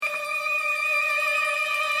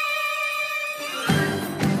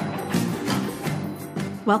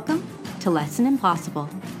Welcome to Lesson Impossible,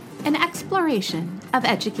 an exploration of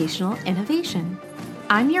educational innovation.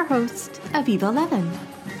 I'm your host, Aviva Levin.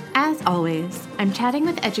 As always, I'm chatting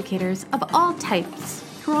with educators of all types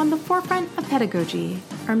who are on the forefront of pedagogy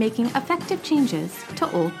or making effective changes to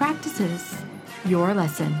old practices. Your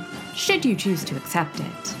lesson, should you choose to accept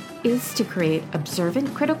it, is to create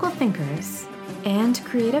observant critical thinkers and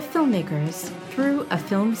creative filmmakers through a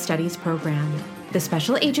film studies program. The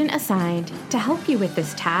special agent assigned to help you with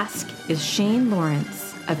this task is Shane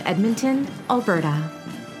Lawrence of Edmonton, Alberta.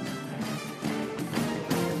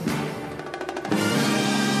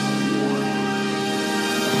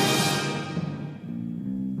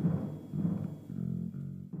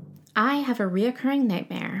 I have a reoccurring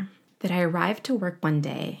nightmare that I arrived to work one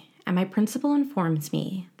day and my principal informs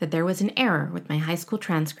me that there was an error with my high school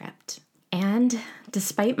transcript. And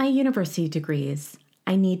despite my university degrees,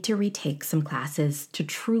 I need to retake some classes to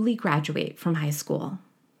truly graduate from high school.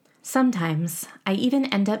 Sometimes, I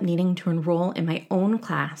even end up needing to enroll in my own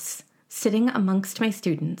class, sitting amongst my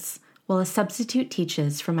students while a substitute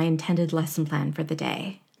teaches from my intended lesson plan for the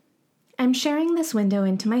day. I'm sharing this window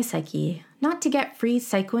into my psyche not to get free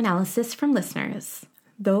psychoanalysis from listeners,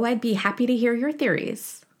 though I'd be happy to hear your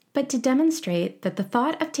theories, but to demonstrate that the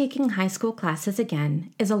thought of taking high school classes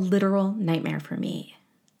again is a literal nightmare for me.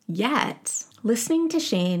 Yet, listening to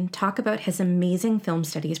Shane talk about his amazing film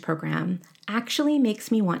studies program actually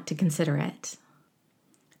makes me want to consider it.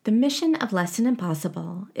 The mission of Lesson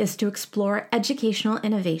Impossible is to explore educational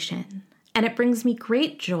innovation, and it brings me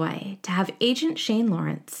great joy to have Agent Shane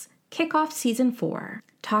Lawrence kick off Season 4,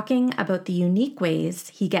 talking about the unique ways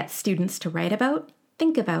he gets students to write about,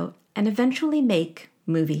 think about, and eventually make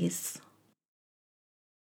movies.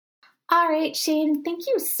 All right, Shane, thank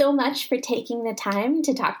you so much for taking the time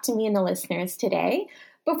to talk to me and the listeners today.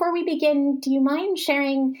 Before we begin, do you mind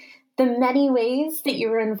sharing the many ways that you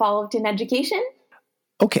were involved in education?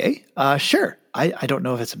 Okay, sure. I don't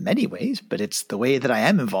know if it's many ways, but it's the way that I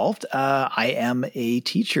am involved. I am a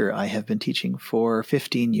teacher. I have been teaching for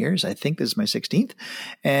 15 years. I think this is my 16th.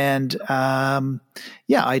 And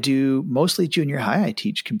I do mostly junior high. I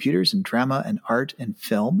teach computers and drama and art and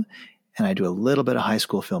film. And I do a little bit of high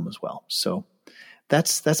school film as well. So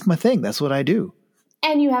that's my thing. That's what I do.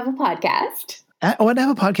 And you have a podcast. I have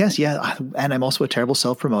a podcast. Yeah. And I'm also a terrible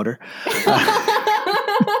self-promoter.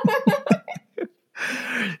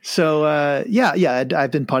 So, I've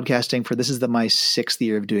been podcasting this is my 6th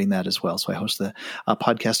year of doing that as well. So I host a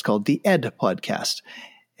podcast called The Ed Podcast.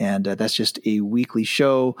 And that's just a weekly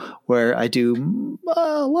show where I do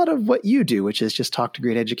a lot of what you do, which is just talk to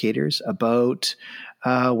great educators about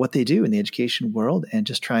what they do in the education world and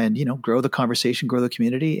just try and, grow the conversation, grow the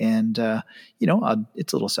community. And,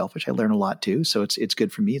 it's a little selfish. I learn a lot too. So it's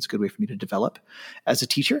good for me. It's a good way for me to develop as a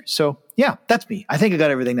teacher. So yeah, that's me. I think I got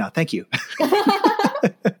everything now. Thank you.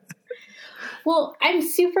 Well, I'm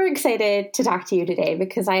super excited to talk to you today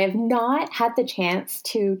because I have not had the chance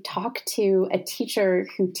to talk to a teacher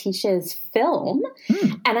who teaches film.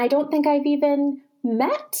 And I don't think I've even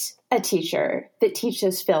met a teacher that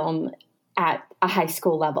teaches film at a high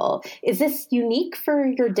school level. Is this unique for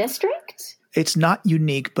your district? It's not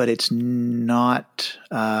unique, but it's not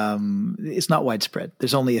widespread.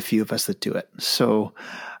 There's only a few of us that do it. So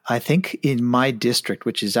I think in my district,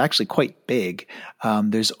 which is actually quite big,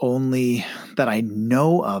 there's only, that I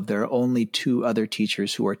know of, there are only 2 other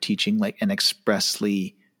teachers who are teaching like an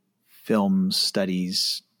expressly film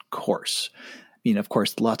studies course. I mean, of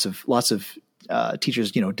course, lots of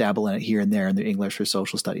teachers, dabble in it here and there in their English or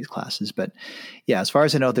social studies classes. But yeah, as far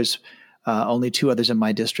as I know, there's only 2 others in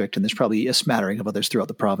my district, and there's probably a smattering of others throughout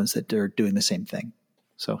the province that are doing the same thing.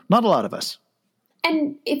 So not a lot of us.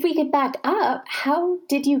 And if we could back up, how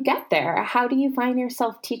did you get there? How do you find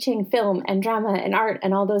yourself teaching film and drama and art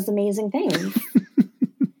and all those amazing things?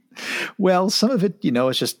 Well, some of it,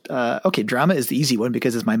 it's just, drama is the easy one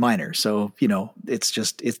because it's my minor. So, it's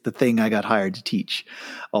the thing I got hired to teach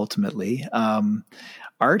ultimately.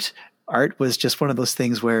 Art was just one of those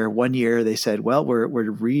things where one year they said, well, we're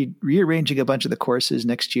rearranging a bunch of the courses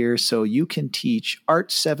next year. So you can teach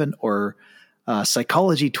Art 7 or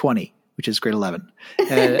Psychology 20. Which is grade 11.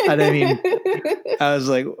 And I mean, I was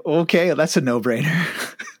like, okay, that's a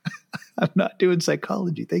no-brainer. I'm not doing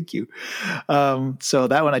psychology. Thank you. So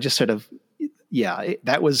that one I just sort of,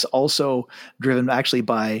 that was also driven actually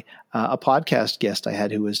by a podcast guest I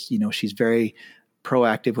had who was, she's very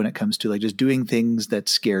proactive when it comes to like just doing things that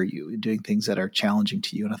scare you, doing things that are challenging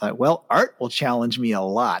to you. And I thought, well, art will challenge me a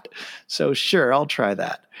lot. So sure, I'll try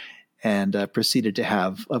that. and proceeded to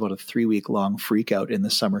have about a 3-week-long freak out in the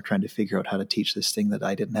summer trying to figure out how to teach this thing that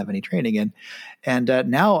I didn't have any training in. And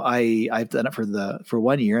now I've done it for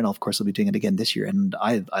 1 year, and of course I'll be doing it again this year, and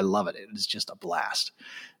I love it. It's just a blast.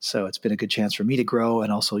 So it's been a good chance for me to grow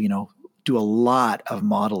and also, do a lot of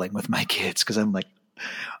modeling with my kids, because I'm like,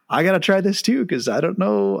 I got to try this too, because I don't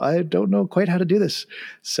know quite how to do this.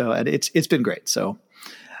 So, and it's been great. So,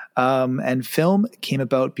 and film came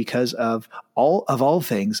about because of all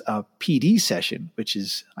things, a PD session, which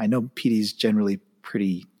is, I know PD is generally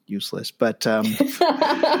pretty useless, but there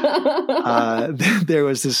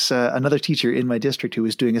was this another teacher in my district who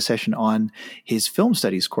was doing a session on his film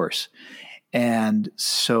studies course. And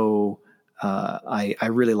so I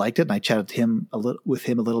really liked it, and I chatted with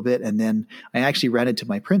him a little bit, and then I actually ran into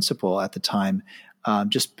my principal at the time,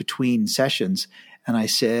 just between sessions, and I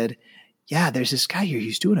said, "Yeah, there's this guy here.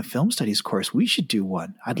 He's doing a film studies course. We should do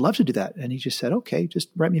one. I'd love to do that." And he just said, "Okay, just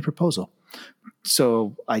write me a proposal."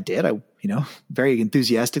 So I did. I very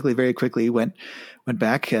enthusiastically, very quickly went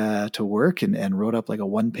back to work and wrote up like a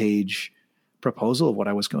 1-page proposal of what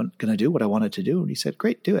I was going to do, what I wanted to do, and he said,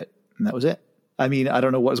 "Great, do it." And that was it. I mean, I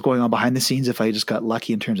don't know what was going on behind the scenes, if I just got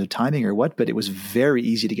lucky in terms of timing or what, but it was very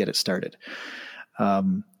easy to get it started.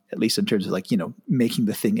 At least in terms of making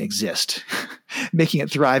the thing exist, making it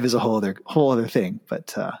thrive is a whole other thing.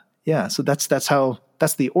 But yeah, so that's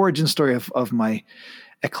the origin story of my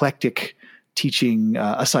eclectic teaching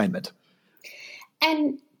assignment.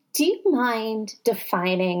 And do you mind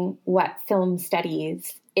defining what film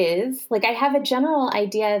studies is? Like, I have a general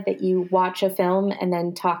idea that you watch a film and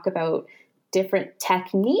then talk about different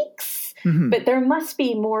techniques, but there must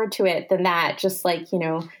be more to it than that. Just like,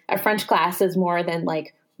 a French class is more than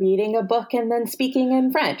like reading a book and then speaking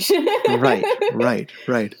in French. Right.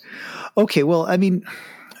 Okay. Well, I mean,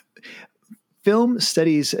 film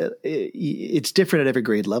studies, it's different at every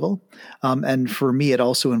grade level. And for me, it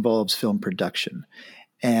also involves film production.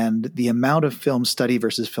 And the amount of film study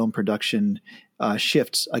versus film production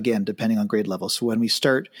shifts, again, depending on grade level. So when we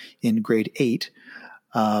start in grade 8,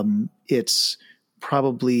 it's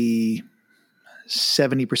probably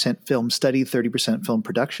 70% film study, 30% film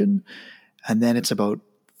production. And then it's about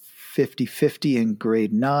 50-50 in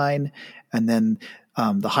grade 9. And then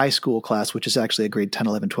the high school class, which is actually a grade 10,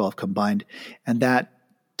 11, 12 combined. And that,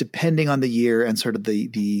 depending on the year and sort of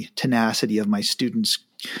the tenacity of my students,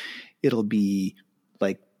 it'll be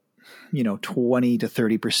like, 20 to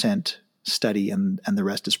 30% study and the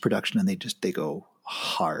rest is production. And they go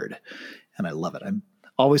hard. And I love it. I'm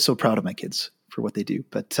always so proud of my kids for what they do.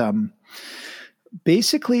 But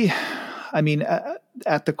basically, I mean,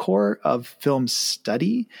 at the core of film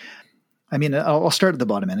study, I mean, I'll start at the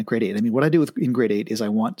bottom end at grade 8. I mean, what I do in grade 8 is I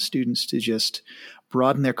want students to just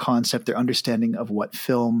broaden their concept, their understanding of what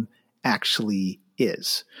film actually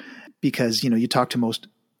is. Because, you talk to most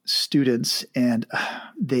students and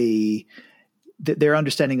their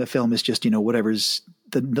understanding of film is just, whatever's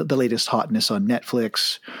the latest hotness on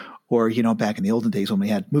Netflix, or, back in the olden days when we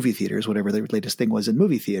had movie theaters, whatever the latest thing was in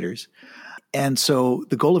movie theaters. And so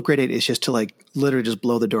the goal of grade 8 is just to literally just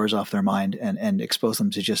blow the doors off their mind and expose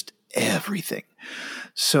them to just everything.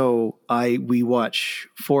 So we watch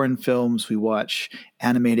foreign films, we watch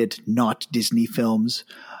animated, not Disney films.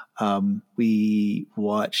 We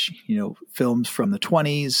watch, films from the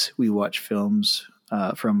 20s. We watch films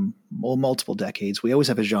from multiple decades. We always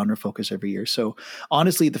have a genre focus every year. So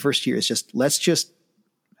honestly, the first year is let's just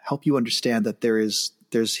help you understand that there's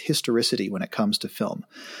historicity when it comes to film.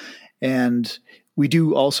 And we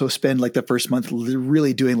do also spend the first month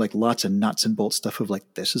really doing lots of nuts and bolts stuff of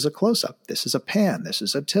this is a close-up, this is a pan, this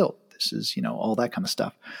is a tilt, this is, all that kind of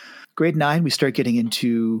stuff. Grade 9, we start getting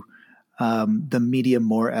into the medium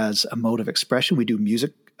more as a mode of expression. We do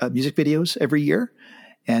music videos every year.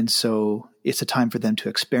 And so it's a time for them to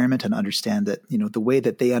experiment and understand that, the way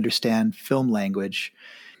that they understand film language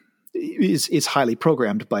is highly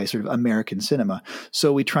programmed by sort of American cinema.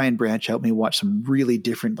 So we try and branch out and we watch some really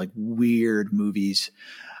different, weird movies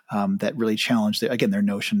that really challenge their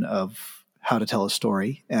notion of how to tell a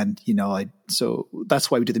story. And, so that's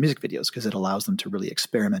why we do the music videos, because it allows them to really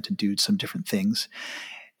experiment and do some different things.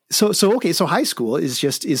 So high school is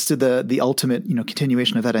to the ultimate,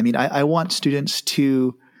 continuation of that. I mean, I want students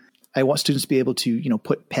to be able to,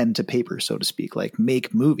 put pen to paper, so to speak,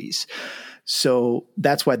 make movies. So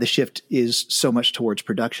that's why the shift is so much towards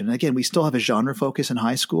production. And again, we still have a genre focus in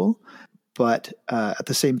high school, but at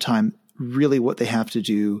the same time, really what they have to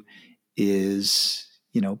do is,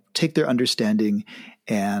 take their understanding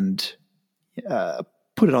and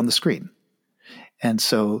put it on the screen. And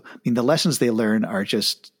so, I mean, the lessons they learn are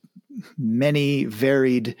just many,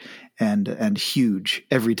 varied, and huge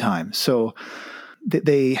every time. So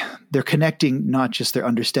they're connecting not just their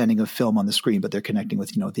understanding of film on the screen, but they're connecting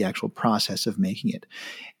with, the actual process of making it.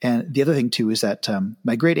 And the other thing too is that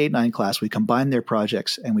my grade 8-9 class, we combine their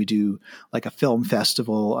projects and we do like a film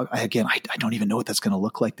festival. I don't even know what that's going to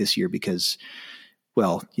look like this year because,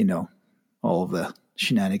 well, all of the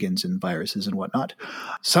shenanigans and viruses and whatnot.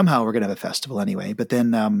 Somehow we're going to have a festival anyway. But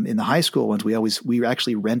then in the high school ones, we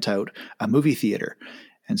actually rent out a movie theater.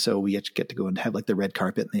 And so we get to go and have like the red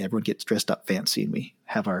carpet and everyone gets dressed up fancy and we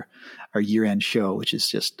have our year-end show, which is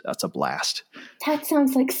that's a blast. That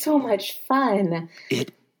sounds like so much fun.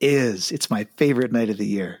 It is. It's my favorite night of the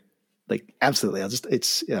year. Like, absolutely. I'm just going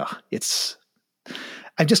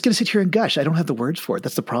to sit here and gush. I don't have the words for it.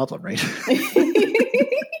 That's the problem, right?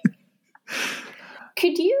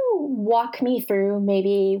 Could you walk me through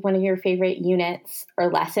maybe one of your favorite units or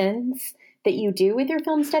lessons that you do with your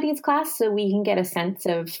film studies class so we can get a sense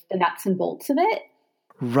of the nuts and bolts of it?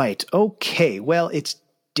 Right. Okay. Well, it's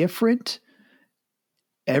different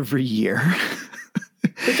every year.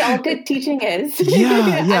 Which all good teaching is.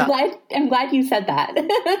 Yeah. I'm glad you said that.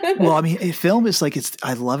 Well, I mean, film is like,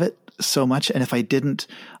 I love it so much. And if I didn't,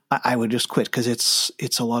 I would just quit because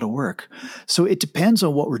it's a lot of work. So it depends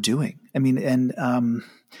on what we're doing. I mean, and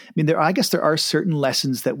I guess there are certain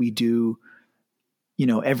lessons that we do,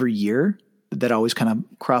 every year that always kind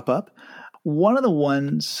of crop up. One of the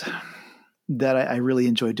ones that I really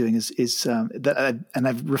enjoy doing is that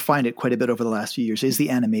I've refined it quite a bit over the last few years is the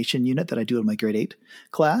animation unit that I do in my grade 8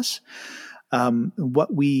 class.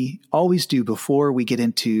 What we always do before we get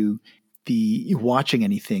into the watching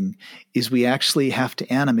anything is we actually have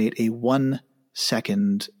to animate a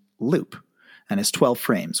 1-second loop. And it's 12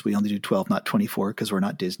 frames. We only do 12, not 24, because we're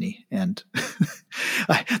not Disney. And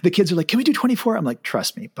the kids are like, can we do 24? I'm like,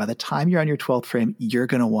 trust me, by the time you're on your 12th frame, you're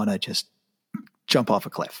going to want to just jump off a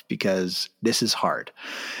cliff because this is hard.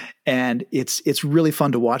 And it's really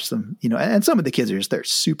fun to watch them, and some of the kids they're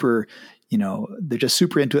super, they're just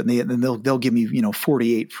super into it. And they'll give me,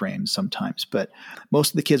 48 frames sometimes. But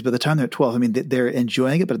most of the kids, by the time they're at 12, I mean, they're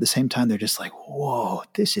enjoying it. But at the same time, they're just like, whoa,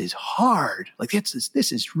 this is hard. Like this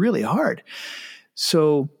is really hard.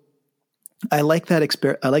 So I like that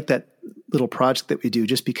I like that little project that we do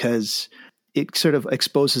just because it sort of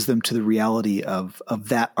exposes them to the reality of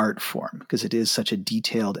that art form because it is such a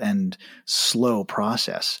detailed and slow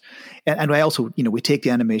process. And I also, we take the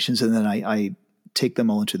animations and then I take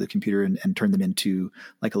them all into the computer and turn them into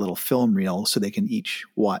like a little film reel so they can each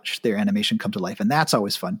watch their animation come to life. And that's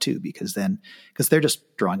always fun too, because they're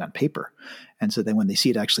just drawing on paper. And so then when they see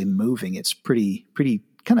it actually moving, it's pretty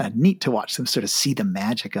kind of neat to watch them sort of see the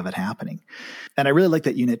magic of it happening. And I really like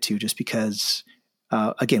that unit too, just because,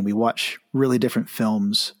 again, we watch really different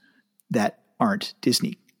films that aren't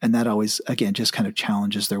Disney. And that always, again, just kind of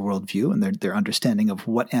challenges their worldview and their understanding of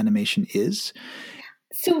what animation is.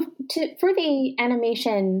 So for the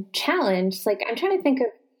animation challenge, like I'm trying to think of,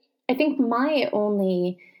 I think my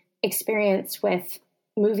only experience with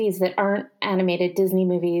movies that aren't animated Disney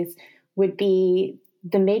movies would be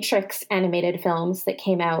the Matrix animated films that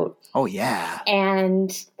came out. Oh yeah.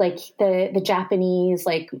 And like the Japanese,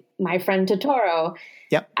 like My Friend Totoro.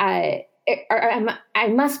 Yep. I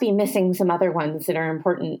must be missing some other ones that are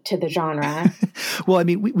important to the genre. Well, I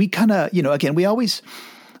mean, we kind of, again, we always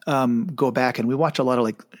go back and we watch a lot of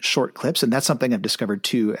like short clips. And that's something I've discovered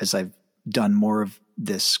too, as I've done more of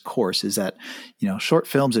this course is that, short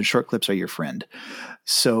films and short clips are your friend.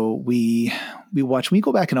 So we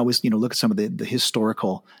go back and always, look at some of the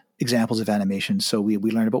historical examples of animation. So we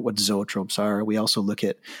learn about what zoetropes are. We also look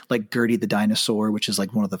at like Gertie the dinosaur, which is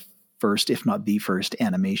like one of the first, if not the first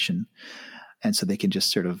animation. And so they can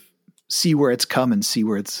just sort of see where it's come and see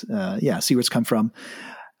where it's come from.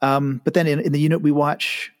 But then in the unit we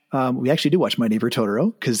actually do watch My Neighbor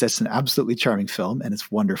Totoro because that's an absolutely charming film and it's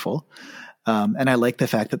wonderful. And I like the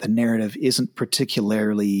fact that the narrative isn't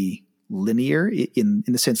particularly linear in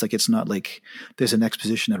the sense like it's not like there's an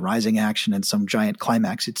exposition and rising action and some giant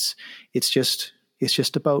climax. It's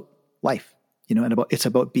just about life, and it's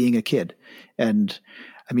about being a kid. And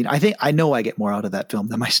I mean, I know I get more out of that film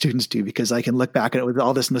than my students do because I can look back at it with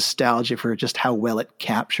all this nostalgia for just how well it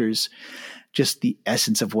captures just the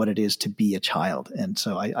essence of what it is to be a child. And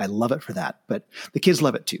so I love it for that, but the kids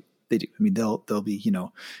love it too. They do. I mean, they'll be,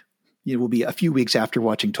 it will be a few weeks after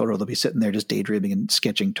watching Totoro, they'll be sitting there just daydreaming and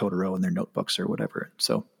sketching Totoro in their notebooks or whatever.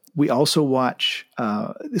 So we also watch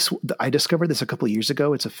this. I discovered this a couple of years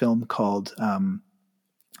ago. It's a film called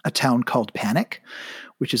A Town Called Panic,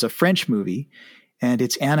 which is a French movie, and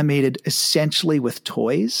it's animated essentially with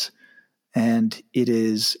toys. And it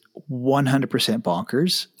is 100%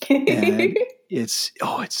 bonkers. And it's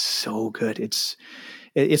so good. It's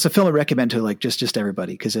a film I recommend to like just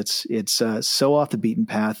everybody because it's so off the beaten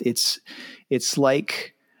path. It's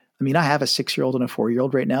like, I mean, I have a 6-year-old and a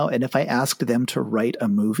 4-year-old right now, and if I asked them to write a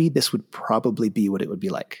movie, this would probably be what it would be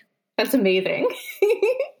like. That's amazing.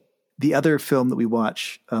 The other film that we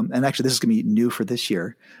watch, and actually this is going to be new for this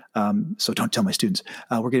year, so don't tell my students.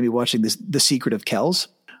 We're going to be watching The Secret of Kells,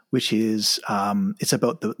 which is it's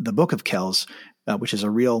about the Book of Kells, which is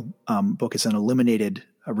a real book. It's an illuminated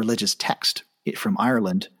religious text from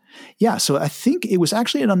Ireland. Yeah, so I think it was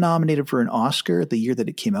actually nominated for an Oscar the year that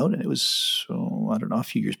it came out, and it was, I don't know, a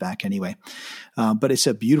few years back anyway. But it's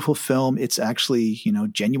a beautiful film. It's actually,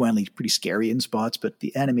 genuinely pretty scary in spots, but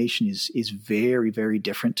the animation is very, very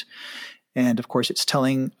different. And of course, it's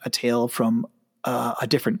telling a tale from a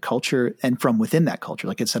different culture and from within that culture.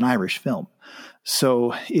 Like it's an Irish film.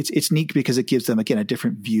 So it's neat because it gives them, again, a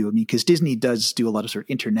different view. I mean, because Disney does do a lot of sort of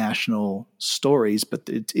international stories, but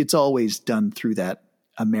it's always done through that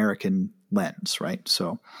American lens, right?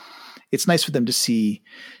 So it's nice for them to see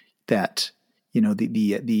that,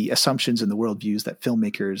 the assumptions and the worldviews that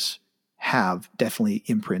filmmakers have definitely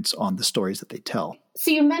imprints on the stories that they tell.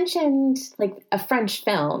 So you mentioned like a French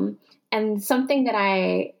film, and something that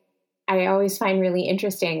I always find really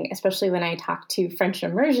interesting, especially when I talk to French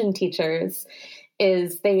immersion teachers,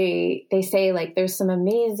 is they say like there's some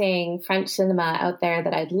amazing French cinema out there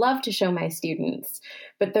that I'd love to show my students,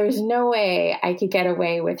 but there's no way I could get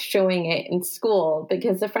away with showing it in school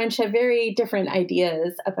because the French have very different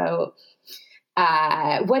ideas about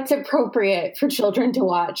what's appropriate for children to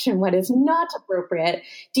watch and what is not appropriate.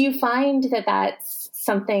 Do you find that that's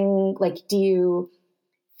something like, do you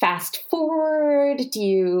fast forward? Do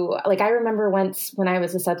you, like, I remember once when I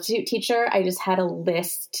was a substitute teacher, I just had a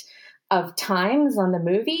list of times on the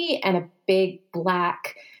movie and a big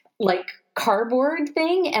black like cardboard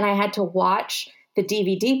thing, and I had to watch the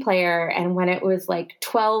DVD player, and when it was like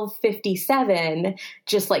 12:57,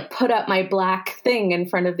 just like put up my black thing in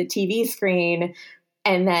front of the TV screen,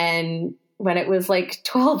 and then when it was like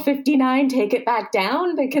 12:59, take it back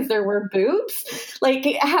down because there were boobs. Like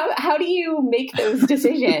how do you make those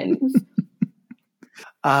decisions?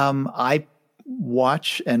 I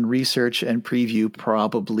watch and research and preview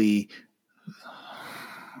probably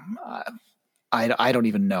I don't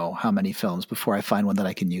even know how many films before I find one that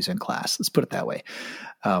I can use in class. Let's put it that way.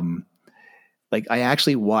 Like I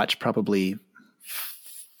actually watch probably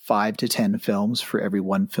 5 to 10 films for every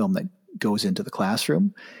one film that goes into the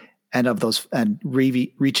classroom. And of those, and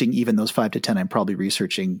reaching even those 5 to 10, I'm probably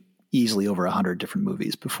researching easily over 100 different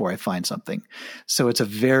movies before I find something. So it's a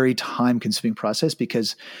very time-consuming process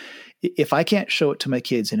because if I can't show it to my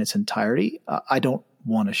kids in its entirety, I don't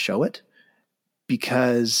want to show it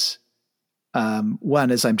because one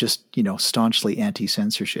is I'm just, staunchly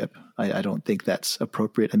anti-censorship. I don't think that's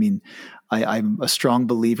appropriate. I mean, I'm a strong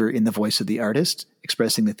believer in the voice of the artist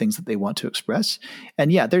expressing the things that they want to express.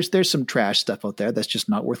 And yeah, there's some trash stuff out there that's just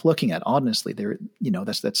not worth looking at. Honestly,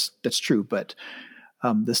 that's true. But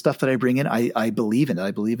the stuff that I bring in, I believe in it. I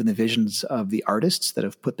believe in the visions of the artists that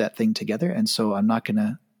have put that thing together. And so I'm not going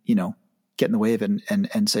to, get in the way of it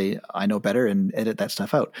and say, I know better and edit that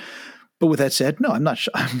stuff out. But with that said, no, I'm not.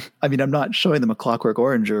 I'm not showing them A Clockwork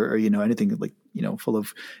Orange or anything like full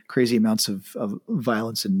of crazy amounts of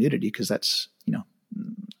violence and nudity because that's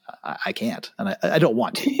I can't and I don't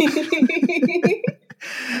want to.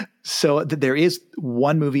 So there is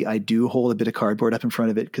one movie I do hold a bit of cardboard up in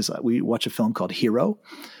front of it because we watch a film called Hero,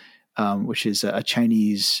 which is a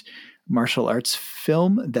Chinese martial arts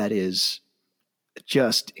film that is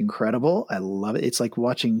just incredible. I love it. It's like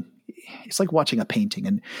watching a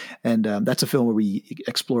painting, and that's a film where we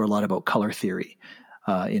explore a lot about color theory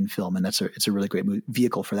in film, and it's a really great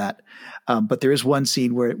vehicle for that. But there is one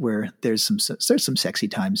scene where there's some sexy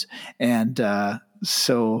times, and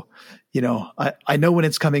so I know when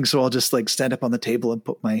it's coming, so I'll just like stand up on the table and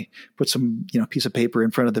put some piece of paper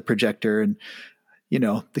in front of the projector, and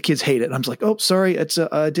the kids hate it. And I'm just like, oh, sorry, it's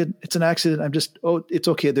an accident. It's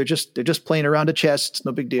okay. They're just playing around a chess. It's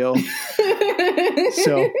no big deal.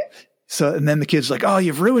 So, and then the kid's like, oh,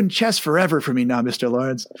 you've ruined chess forever for me now, Mr.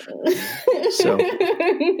 Lawrence. So,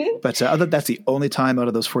 but that's the only time out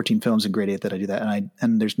of those 14 films in grade 8 that I do that.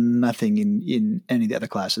 And there's nothing in any of the other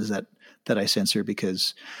classes that I censor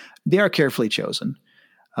because they are carefully chosen.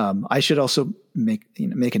 I should also make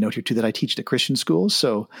a note here too that I teach at Christian schools.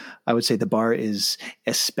 So I would say the bar is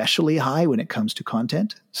especially high when it comes to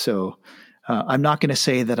content. So I'm not going to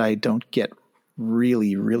say that I don't get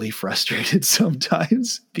really, really frustrated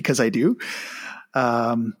sometimes because I do.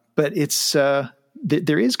 But it's,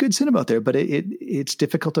 there is good cinema out there, but it's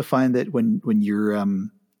difficult to find that when you're,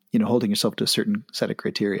 holding yourself to a certain set of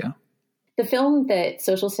criteria. The film that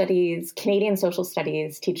Canadian social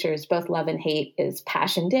studies teachers both love and hate is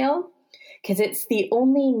Passchendaele, because it's the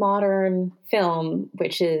only modern film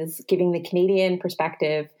which is giving the Canadian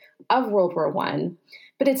perspective of World War I,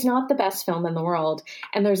 but it's not the best film in the world.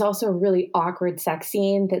 And there's also a really awkward sex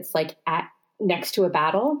scene that's like next to a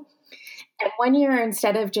battle. And one year,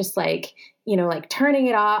 instead of just like, turning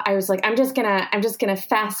it off, I was like, I'm just gonna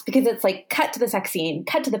fast, because it's like cut to the sex scene,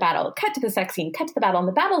 cut to the battle, cut to the sex scene, cut to the battle. And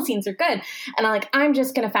the battle scenes are good. And I'm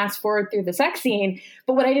just gonna fast forward through the sex scene.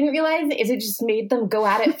 But what I didn't realize is it just made them go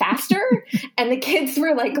at it faster. And the kids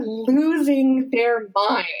were like losing their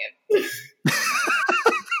minds.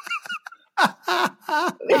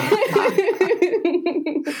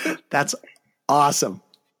 That's awesome.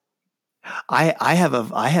 I have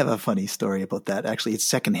a funny story about that. Actually, it's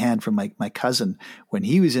secondhand from my cousin when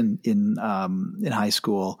he was in high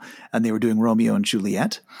school and they were doing Romeo and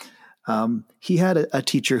Juliet. He had a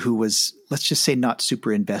teacher who was, let's just say, not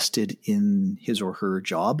super invested in his or her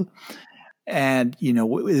job, and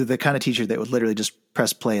the kind of teacher that would literally just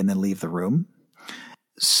press play and then leave the room.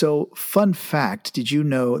 So, fun fact: did you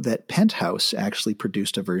know that Penthouse actually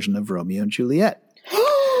produced a version of Romeo and Juliet?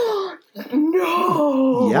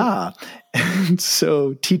 No. Yeah. And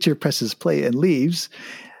so teacher presses play and leaves,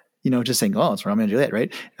 just saying, oh, it's Romeo and Juliet,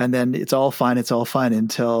 right? And then it's all fine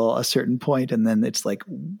until a certain point, and then it's like,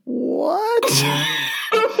 what?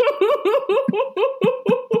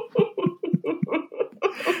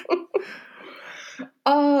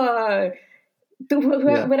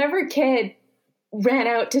 Whatever kid ran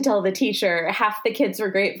out to tell the teacher, half the kids were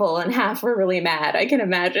grateful and half were really mad. I can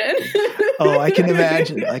imagine. Oh, I can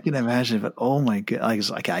imagine. But oh my God, I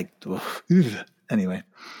was like, anyway.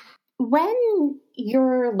 When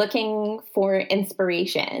you're looking for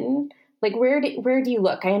inspiration, like where do you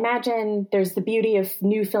look? I imagine there's the beauty of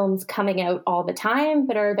new films coming out all the time,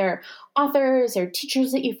 but are there authors or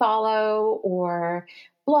teachers that you follow or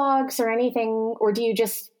blogs or anything, or do you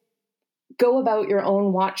just go about your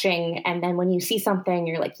own watching, and then when you see something,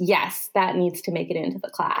 you're like, yes, that needs to make it into the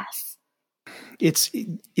class? It's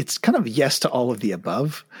kind of yes to all of the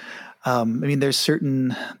above. There's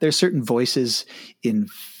certain voices in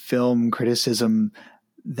film criticism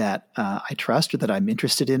that I trust or that I'm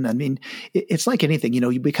interested in. I mean, it's like anything,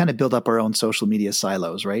 we kind of build up our own social media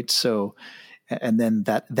silos, right? So, and then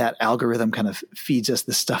that algorithm kind of feeds us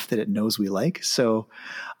the stuff that it knows we like. So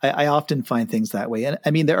I often find things that way. And I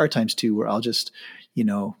mean, there are times too where I'll just,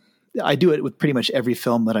 I do it with pretty much every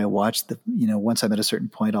film that I watch. Once I'm at a certain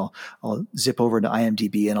point, I'll zip over to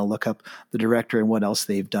IMDb and I'll look up the director and what else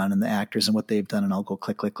they've done and the actors and what they've done. And I'll go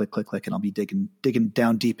click, click, click, click, click. And I'll be digging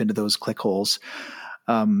down deep into those click holes.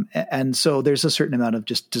 And so there's a certain amount of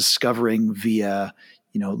just discovering via,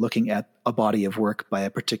 looking at a body of work by a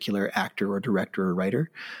particular actor or director or writer.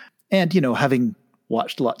 And, having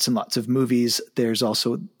watched lots and lots of movies, there's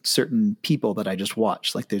also certain people that I just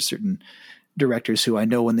watch. Like there's certain directors who I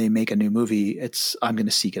know when they make a new movie, I'm going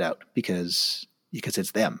to seek it out because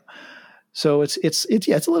it's them. So it's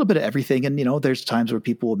a little bit of everything. And, there's times where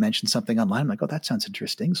people will mention something online. I'm like, oh, that sounds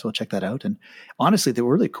interesting. So I'll check that out. And honestly, the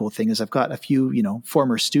really cool thing is I've got a few,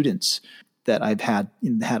 former students that I've had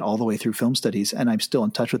all the way through film studies, and I'm still in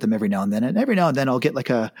touch with them every now and then. And every now and then I'll get like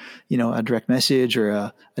a direct message or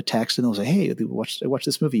a text, and they'll say, hey, I watched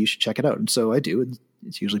this movie. You should check it out. And so I do. And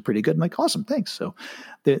it's usually pretty good. I'm like, awesome. Thanks. So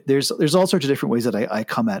there's all sorts of different ways that I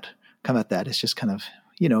come at that. It's just kind of,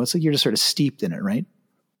 it's like you're just sort of steeped in it, right?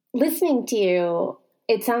 Listening to you,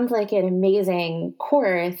 it sounds like an amazing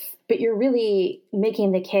course, but you're really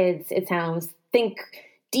making the kids, it sounds, think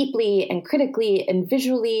deeply and critically and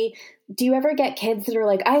visually. Do you ever get kids that are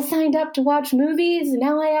like, I signed up to watch movies, and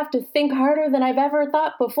now I have to think harder than I've ever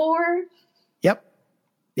thought before? Yep.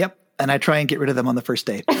 And I try and get rid of them on the first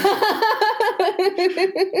day.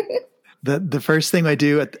 The first thing I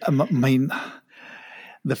do at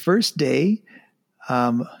the first day,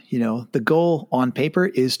 the goal on paper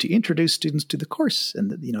is to introduce students to the course and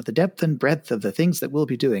the depth and breadth of the things that we'll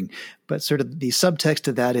be doing. But sort of the subtext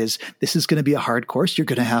of that is, this is going to be a hard course. You're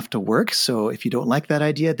going to have to work. So if you don't like that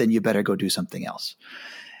idea, then you better go do something else.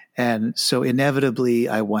 And so inevitably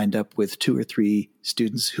I wind up with 2 or 3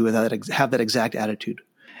 students who have that exact attitude.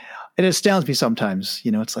 It astounds me sometimes,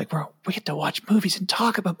 it's like, we get to watch movies and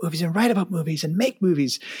talk about movies and write about movies and make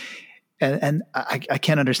movies. And I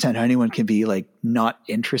can't understand how anyone can be like not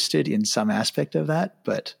interested in some aspect of that.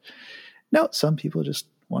 But no, some people just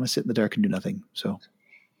want to sit in the dark and do nothing. So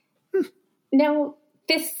Now,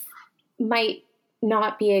 this might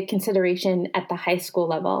not be a consideration at the high school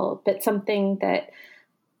level, but something that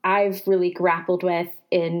I've really grappled with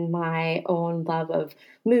in my own love of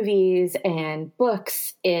movies and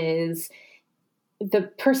books is the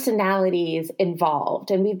personalities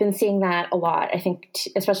involved. And we've been seeing that a lot, I think,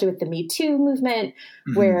 especially with the Me Too movement,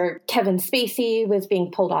 where Kevin Spacey was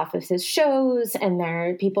being pulled off of his shows,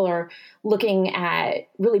 and people are looking at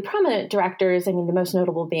really prominent directors. I mean, the most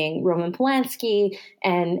notable being Roman Polanski,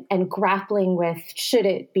 and grappling with, should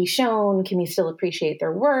it be shown? Can we still appreciate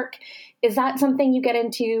their work? Is that something you get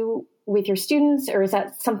into with your students, or is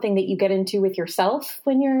that something that you get into with yourself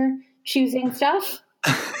when you're choosing stuff?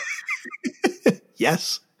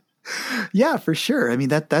 Yes. Yeah, for sure. I mean,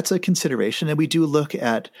 that's a consideration. And we do look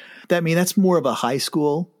at that. I mean, that's more of a high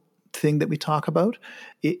school thing that we talk about.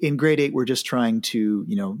 In grade 8, we're just trying to,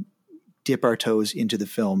 dip our toes into the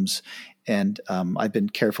films. And I've been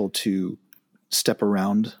careful to step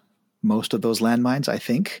around most of those landmines, I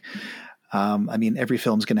think. I mean, every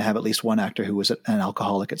film's going to have at least one actor who was an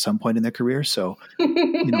alcoholic at some point in their career. So,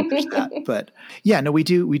 there's that. But yeah, no, we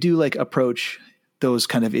do like approach those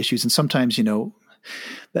kind of issues. And sometimes,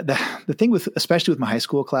 the thing especially with my high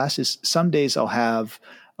school class is some days I'll have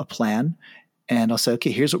a plan and I'll say,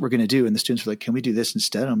 okay, here's what we're going to do. And the students are like, can we do this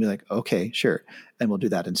instead? And I'll be like, okay, sure. And we'll do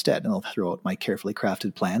that instead. And I'll throw out my carefully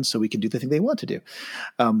crafted plans so we can do the thing they want to do.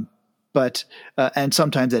 And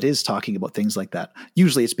sometimes that is talking about things like that.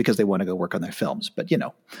 Usually it's because they want to go work on their films, but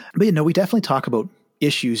we definitely talk about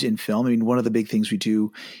issues in film. I mean, one of the big things we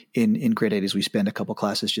do in grade 8 is we spend a couple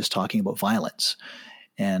classes just talking about violence.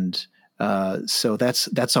 And so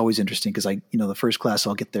that's always interesting because the first class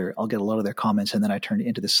I'll get a lot of their comments, and then I turn it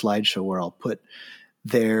into the slideshow where I'll put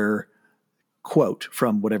their quote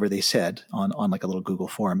from whatever they said on like a little Google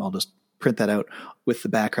form. I'll just print that out with the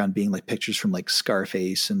background being like pictures from like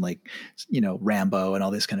Scarface and like, Rambo and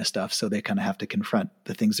all this kind of stuff. So they kind of have to confront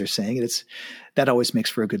the things they're saying. And that always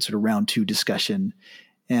makes for a good sort of round 2 discussion.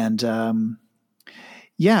 And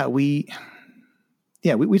we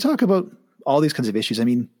talk about all these kinds of issues. I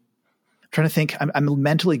mean, I'm trying to think, I'm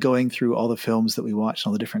mentally going through all the films that we watch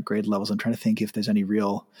and all the different grade levels. I'm trying to think if there's any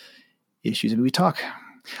real issues. I mean, we talk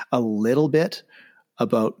a little bit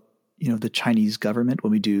about the Chinese government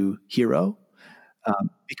when we do Hero,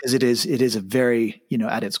 because it is a very,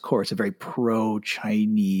 at its core, it's a very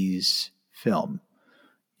pro-Chinese film,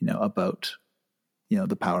 about,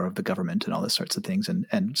 the power of the government and all those sorts of things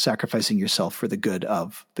and sacrificing yourself for the good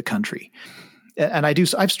of the country. And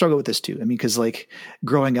I've struggled with this too. I mean, because like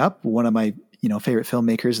growing up, one of my, favorite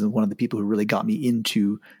filmmakers and one of the people who really got me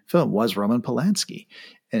into film was Roman Polanski,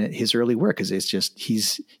 and his early work is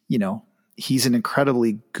he's an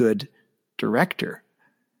incredibly good director,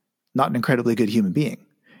 not an incredibly good human being.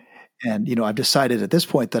 And, I've decided at this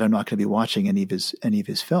point that I'm not going to be watching any of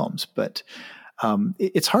his films, but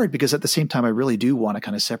it's hard because at the same time, I really do want to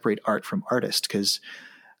kind of separate art from artist. Cause,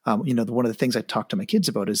 one of the things I talk to my kids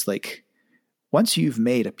about is like, once you've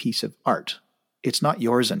made a piece of art, it's not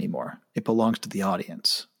yours anymore. It belongs to the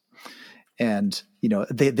audience. And,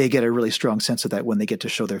 they get a really strong sense of that when they get to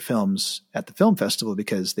show their films at the film festival,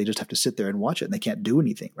 because they just have to sit there and watch it and they can't do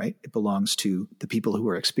anything, right? It belongs to the people who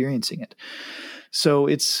are experiencing it. So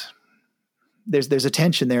there's a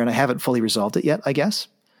tension there, and I haven't fully resolved it yet, I guess.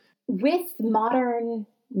 With modern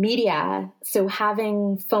media, so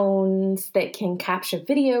having phones that can capture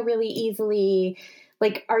video really easily,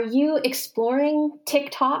 like, are you exploring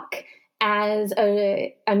TikTok as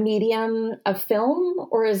a medium of film,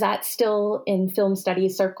 or is that still in film study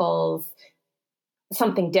circles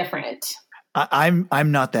something different? I'm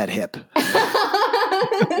not that hip.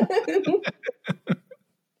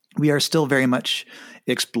 We are still very much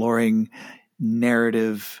exploring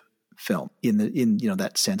narrative film in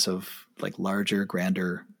that sense of like larger,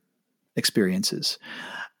 grander experiences.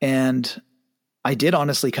 And I did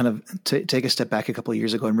honestly kind of take a step back a couple of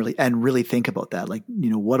years ago and really think about that. Like,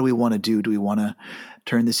 what do we want to do? Do we want to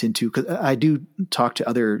turn this into, cause I do talk to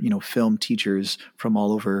other, film teachers from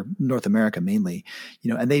all over North America mainly,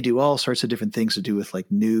 and they do all sorts of different things to do with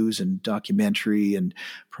like news and documentary and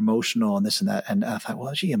promotional and this and that. And I thought,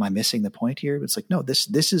 well, gee, am I missing the point here? But it's like, no,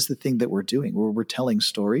 this is the thing that we're doing, where we're telling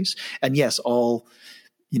stories. And yes, all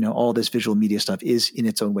this visual media stuff is in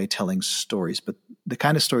its own way telling stories, but the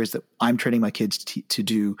kind of stories that I'm training my kids to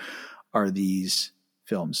do are these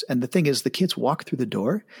films. And the thing is, the kids walk through the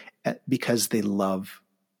door because they love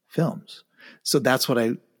films. So that's what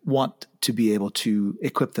I want to be able to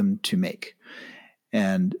equip them to make.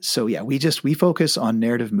 And so, yeah, we focus on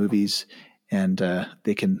narrative movies, and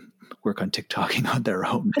they can work on TikToking on their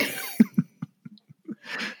own.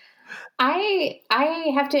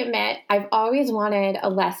 I have to admit, I've always wanted a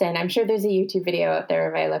lesson. I'm sure there's a YouTube video out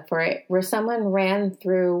there if I look for it, where someone ran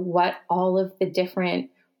through what all of the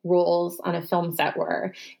different roles on a film set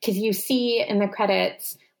were. Because you see in the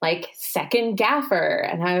credits, like, second gaffer.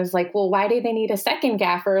 And I was like, well, why do they need a second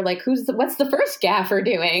gaffer? Like, what's the first gaffer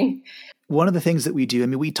doing? One of the things that we do, I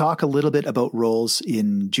mean, we talk a little bit about roles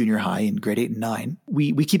in junior high in grade 8 and 9.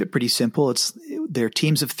 We keep it pretty simple. They're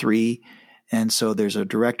teams of 3. And so there's a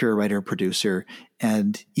director, a writer, a producer.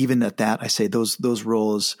 And even at that, I say those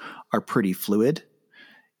roles are pretty fluid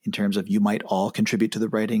in terms of you might all contribute to the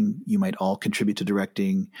writing, you might all contribute to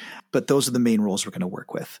directing, but those are the main roles we're going to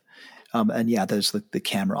work with. And yeah, there's the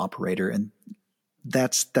camera operator and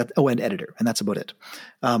that's that. Oh, and editor. And that's about it.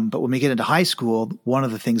 But when we get into high school, one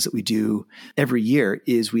of the things that we do every year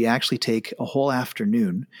is we actually take a whole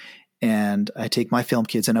afternoon and I take my film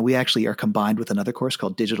kids and we actually are combined with another course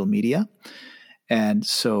called digital media. And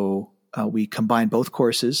so we combine both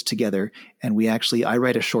courses together and I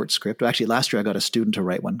write a short script. Actually, last year I got a student to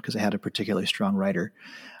write one because I had a particularly strong writer.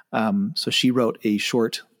 So she wrote a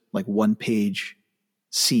short, like 1-page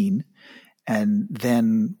scene. And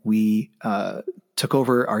then we took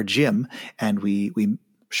over our gym and we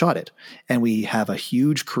shot it. And we have a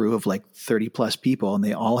huge crew of like 30 plus people and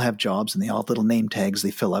they all have jobs and they all have little name tags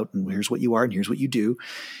they fill out and here's what you are and here's what you do.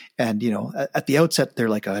 And, at the outset, they're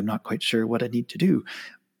like, I'm not quite sure what I need to do.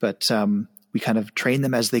 But we kind of train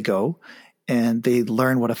them as they go and they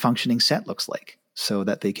learn what a functioning set looks like so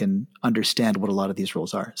that they can understand what a lot of these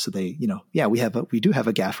roles are. So they, we do have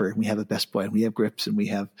a gaffer and we have a best boy and we have grips and we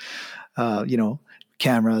have,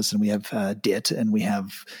 cameras and we have DIT and we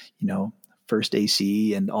have, first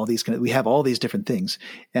AC and all these we have all these different things.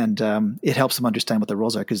 And it helps them understand what the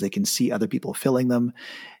roles are because they can see other people filling them.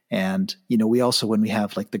 And, we also, when we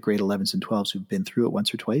have like the grade 11s and 12s who've been through it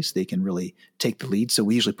once or twice, they can really take the lead. So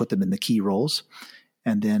we usually put them in the key roles.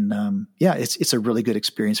 And then, it's a really good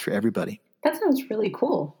experience for everybody. That sounds really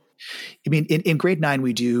cool. I mean, in grade 9,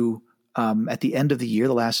 we do, at the end of the year,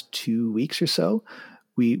 the last 2 weeks or so,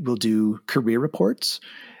 we will do career reports.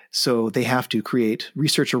 So they have to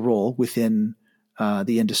research a role within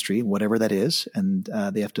the industry, whatever that is, and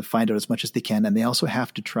they have to find out as much as they can. And they also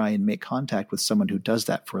have to try and make contact with someone who does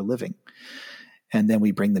that for a living. And then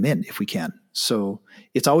we bring them in if we can. So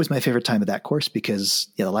it's always my favorite time of that course because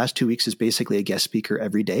the last 2 weeks is basically a guest speaker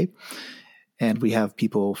every day. And we have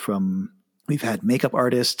people we've had makeup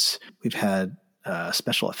artists, we've had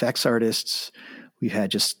special effects artists, we've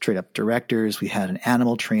had just straight up directors, we had an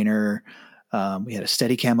animal trainer, we had a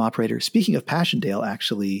Steadicam operator. Speaking of Passchendaele,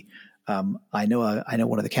 actually, I know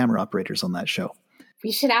one of the camera operators on that show.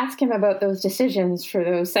 We should ask him about those decisions for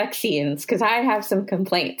those sex scenes because I have some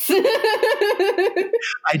complaints.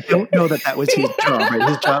 I don't know that was his job. Right?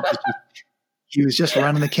 His job was he was just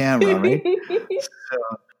running the camera, right? So,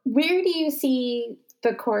 where do you see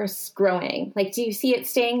the course growing? Like, do you see it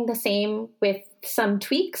staying the same with some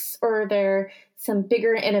tweaks, or are there some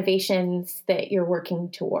bigger innovations that you're working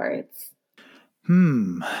towards?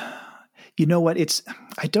 You know what?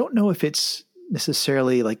 I don't know if it's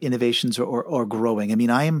necessarily like innovations or growing. I mean,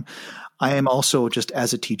 I am also just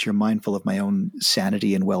as a teacher mindful of my own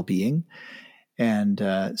sanity and well-being. And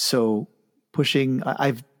so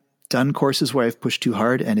I've done courses where I've pushed too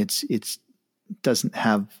hard and it's doesn't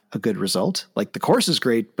have a good result. Like the course is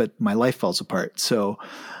great, but my life falls apart. So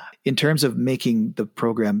in terms of making the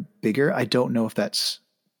program bigger, I don't know if that's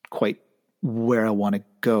quite where I want to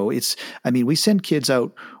go. We send kids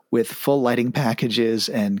out with full lighting packages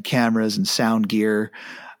and cameras and sound gear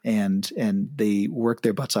and they work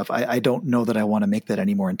their butts off. I don't know that I want to make that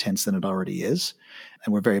any more intense than it already is.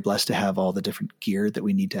 And we're very blessed to have all the different gear that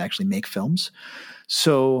we need to actually make films.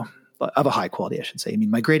 So of a high quality, I should say. I mean,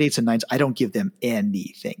 my grade 8s and 9s, I don't give them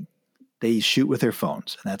anything. They shoot with their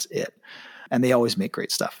phones and that's it. And they always make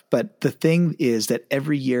great stuff. But the thing is that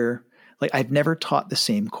every year, like I've never taught the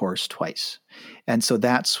same course twice. And so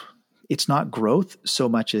it's not growth so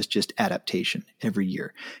much as just adaptation every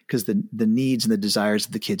year because the needs and the desires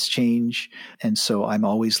of the kids change. And so I'm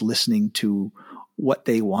always listening to what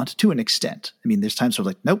they want to an extent. I mean, there's times where I'm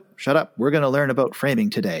like, nope, shut up. We're going to learn about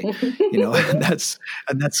framing today, and that's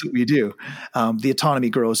what we do. The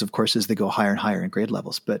autonomy grows, of course, as they go higher and higher in grade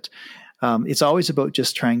levels, but it's always about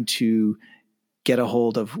just trying to get a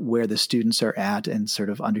hold of where the students are at and sort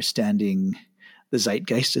of understanding the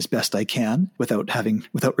zeitgeist as best I can without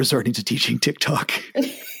resorting to teaching TikTok.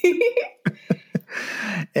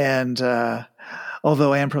 And,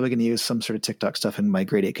 although I am probably going to use some sort of TikTok stuff in my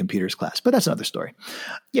grade 8 computers class, but that's another story.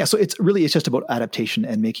 Yeah. So it's just about adaptation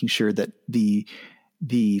and making sure that the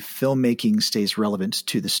filmmaking stays relevant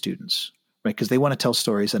to the students, right? Because they want to tell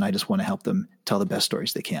stories and I just want to help them tell the best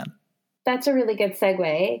stories they can. That's a really good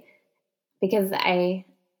segue because I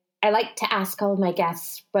I like to ask all of my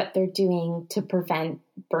guests what they're doing to prevent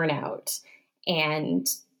burnout and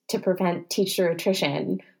to prevent teacher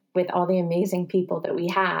attrition with all the amazing people that we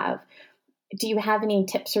have. Do you have any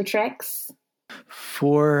tips or tricks?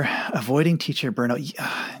 For avoiding teacher burnout?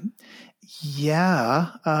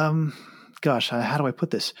 Yeah. Gosh, how do I put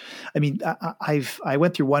this? I mean, I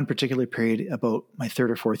went through one particular period about my third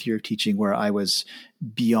or fourth year of teaching where I was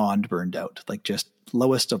beyond burned out, like just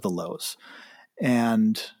lowest of the lows.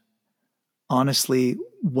 And honestly,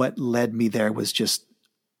 what led me there was just,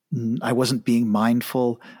 I wasn't being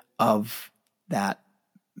mindful of that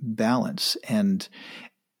balance. And,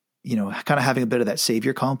 you know, kind of having a bit of that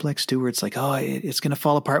savior complex too, where it's like, oh, it's going to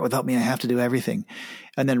fall apart without me. I have to do everything.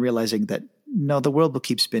 And then realizing that, no, the world will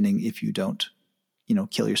keep spinning if you don't, you know,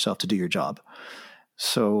 kill yourself to do your job.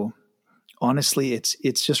 So honestly, it's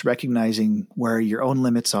just recognizing where your own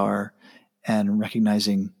limits are and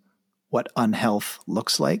recognizing what unhealth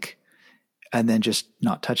looks like, and then just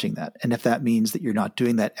not touching that. And if that means that you're not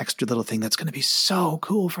doing that extra little thing that's going to be so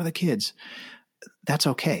cool for the kids, that's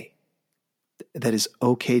okay. That is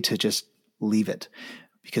okay to just leave it,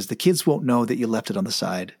 because the kids won't know that you left it on the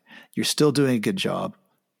side. You're still doing a good job,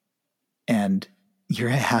 and you're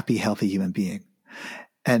a happy, healthy human being.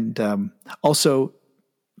 And also,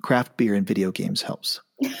 craft beer and video games helps.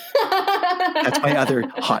 That's my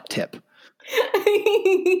other hot tip.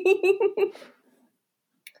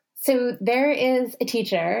 So there is a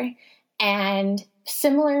teacher, and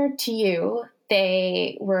similar to you,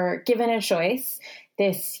 they were given a choice.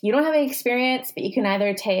 You don't have any experience, but you can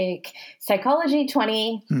either take Psychology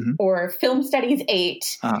 20 or Film Studies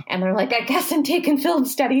 8. And they're like, I guess I'm taking Film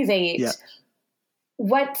Studies 8. Yeah.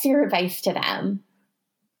 What's your advice to them?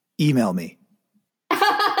 Email me.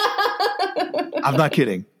 I'm not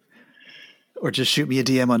kidding. Or just shoot me a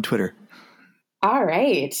DM on Twitter. All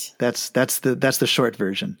right. That's the short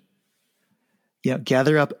version. Yeah,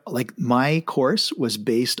 gather up. Like, my course was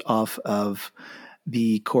based off of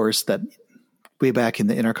the course that way back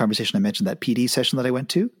in our conversation, I mentioned that PD session that I went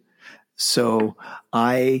to. So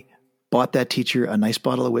I bought that teacher a nice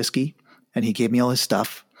bottle of whiskey, and he gave me all his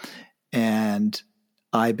stuff. And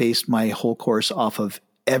I based my whole course off of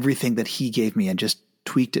everything that he gave me and just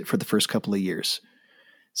tweaked it for the first couple of years.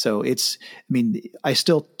 So I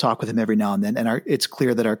still talk with him every now and then, and it's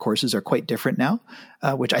clear that our courses are quite different now,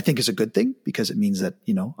 which I think is a good thing, because it means that,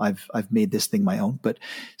 you know, I've made this thing my own. But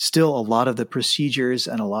still, a lot of the procedures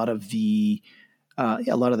and a lot of the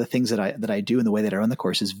things that I do in the way that I run the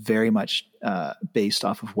course is very much based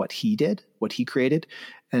off of what he did, what he created.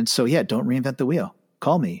 And so, yeah, don't reinvent the wheel.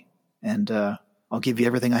 Call me, and I'll give you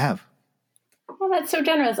everything I have. Well, that's so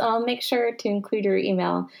generous. I'll make sure to include your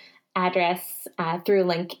email address through a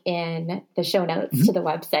link in the show notes to the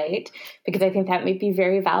website, because I think that might be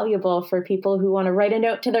very valuable for people who want to write a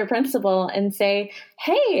note to their principal and say,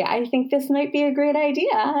 hey, I think this might be a great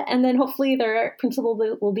idea. And then hopefully their principal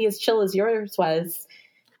will be as chill as yours was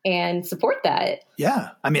and support that.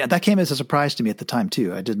 Yeah. I mean, that came as a surprise to me at the time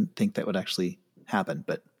too. I didn't think that would actually happen,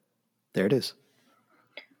 but there it is.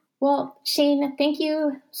 Well, Shane, thank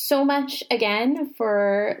you so much again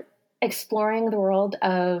for exploring the world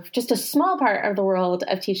of just a small part of the world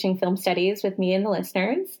of teaching film studies with me and the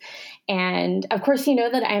listeners. And of course, you know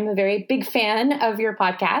that I'm a very big fan of your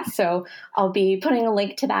podcast, so I'll be putting a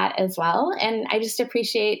link to that as well. And I just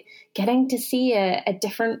appreciate getting to see a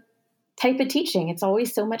different type of teaching. It's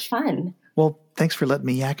always so much fun. Well, thanks for letting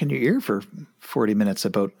me yak in your ear for 40 minutes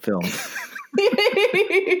about film.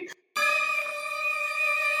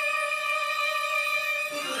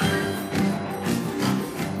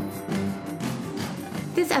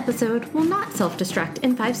 This episode will not self-destruct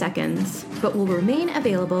in 5 seconds, but will remain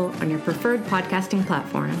available on your preferred podcasting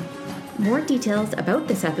platform. More details about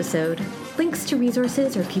this episode, links to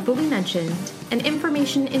resources or people we mentioned, and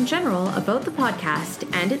information in general about the podcast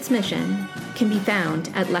and its mission can be found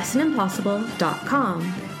at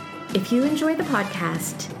lessonimpossible.com. If you enjoy the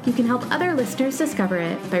podcast, you can help other listeners discover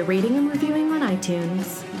it by rating and reviewing on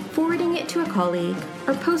iTunes, forwarding it to a colleague,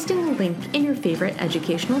 or posting a link in your favorite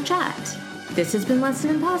educational chat. This has been Lesson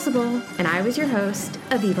Impossible, and I was your host,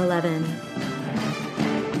 Aviva Levin.